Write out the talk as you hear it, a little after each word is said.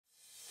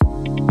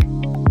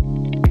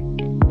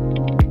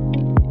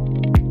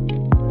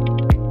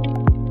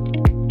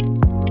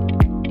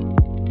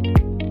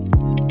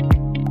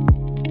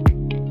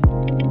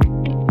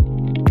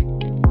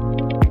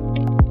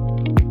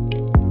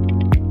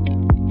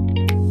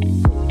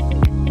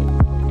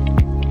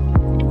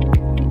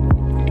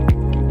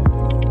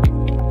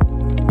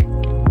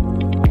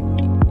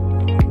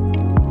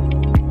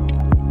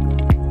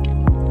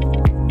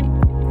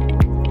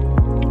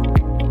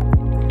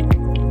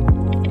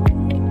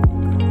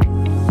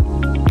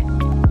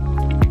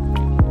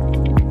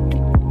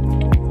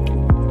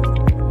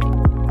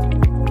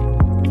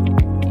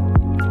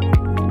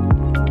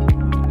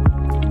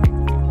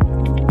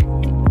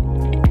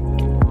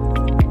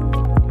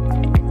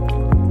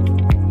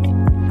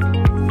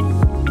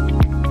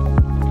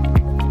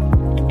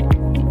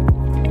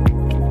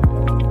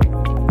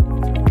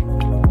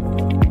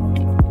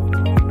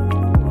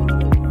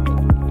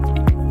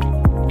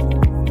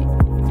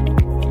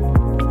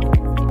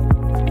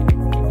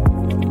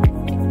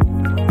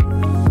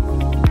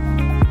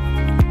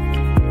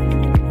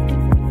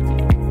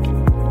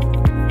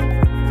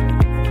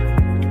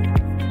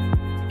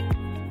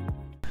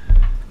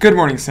Good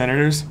morning,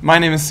 Senators. My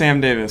name is Sam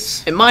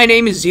Davis. And my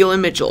name is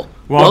Zealand Mitchell.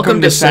 Welcome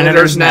to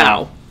Senators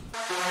Now.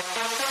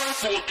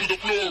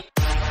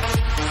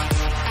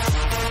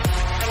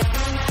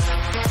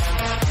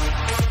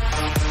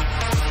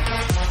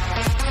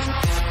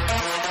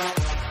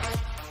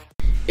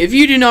 If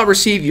you do not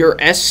receive your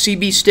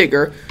SCB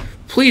sticker,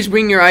 please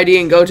bring your ID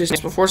and go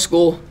to before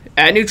school,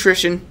 at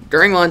nutrition,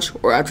 during lunch,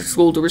 or after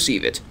school to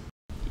receive it.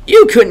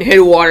 You couldn't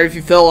hit water if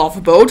you fell off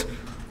a boat.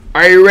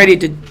 Are you ready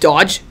to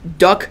dodge,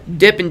 duck,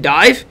 dip, and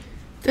dive?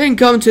 Then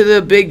come to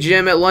the big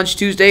gym at lunch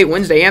Tuesday,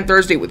 Wednesday, and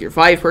Thursday with your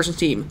 5-person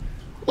team.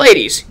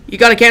 Ladies, you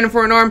got a cannon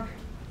for an arm?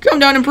 Come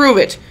down and prove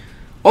it.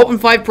 Open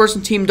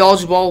 5-person team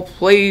dodgeball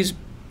plays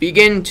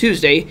begin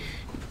Tuesday,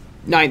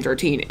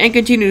 9/13, and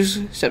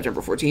continues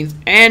September 14th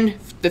and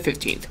the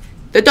 15th.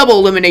 The double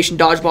elimination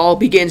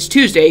dodgeball begins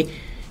Tuesday,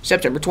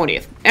 September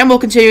 20th, and will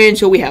continue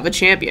until we have a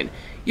champion.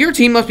 Your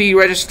team must be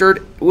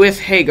registered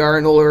with Hagar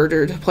in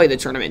order to play the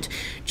tournament.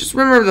 Just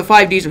remember the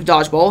 5 Ds of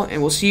dodgeball, and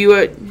we'll see you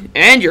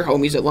and your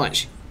homies at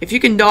lunch. If you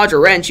can dodge a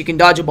wrench, you can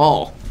dodge a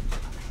ball.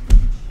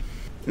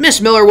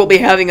 Miss Miller will be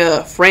having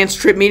a France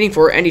trip meeting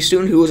for any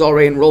student who is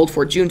already enrolled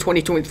for June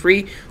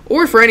 2023,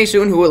 or for any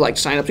student who would like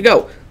to sign up to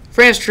go.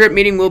 France trip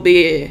meeting will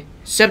be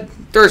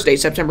Thursday,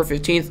 September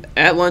 15th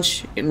at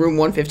lunch in room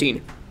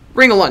 115.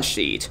 Bring a lunch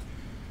to eat.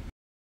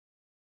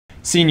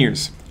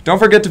 Seniors, don't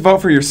forget to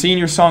vote for your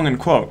senior song and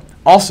quote.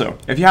 Also,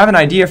 if you have an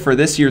idea for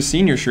this year's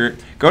senior shirt,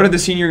 go to the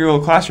Senior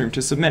Google Classroom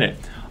to submit it.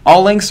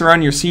 All links are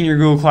on your Senior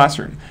Google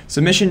Classroom.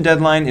 Submission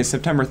deadline is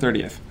September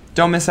 30th.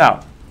 Don't miss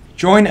out.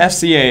 Join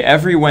FCA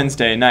every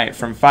Wednesday night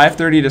from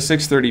 5:30 to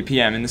 6:30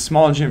 p.m. in the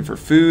small gym for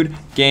food,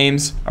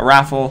 games, a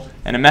raffle,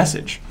 and a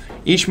message.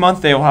 Each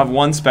month they will have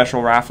one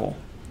special raffle.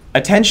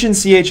 Attention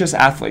CHS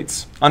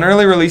athletes. On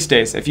early release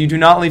days, if you do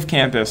not leave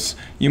campus,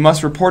 you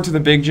must report to the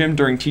big gym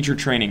during teacher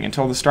training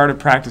until the start of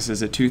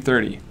practices at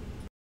 2:30.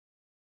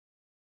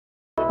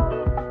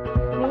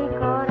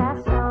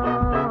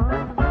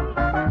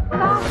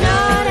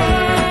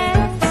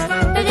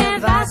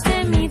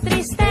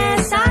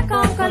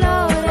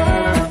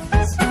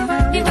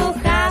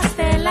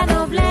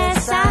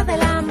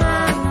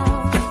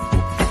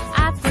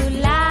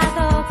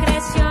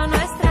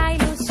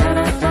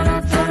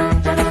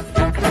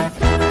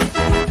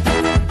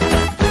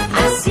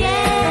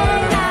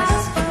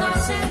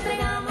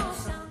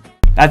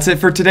 That's it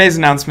for today's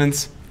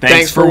announcements.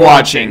 Thanks for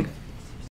watching.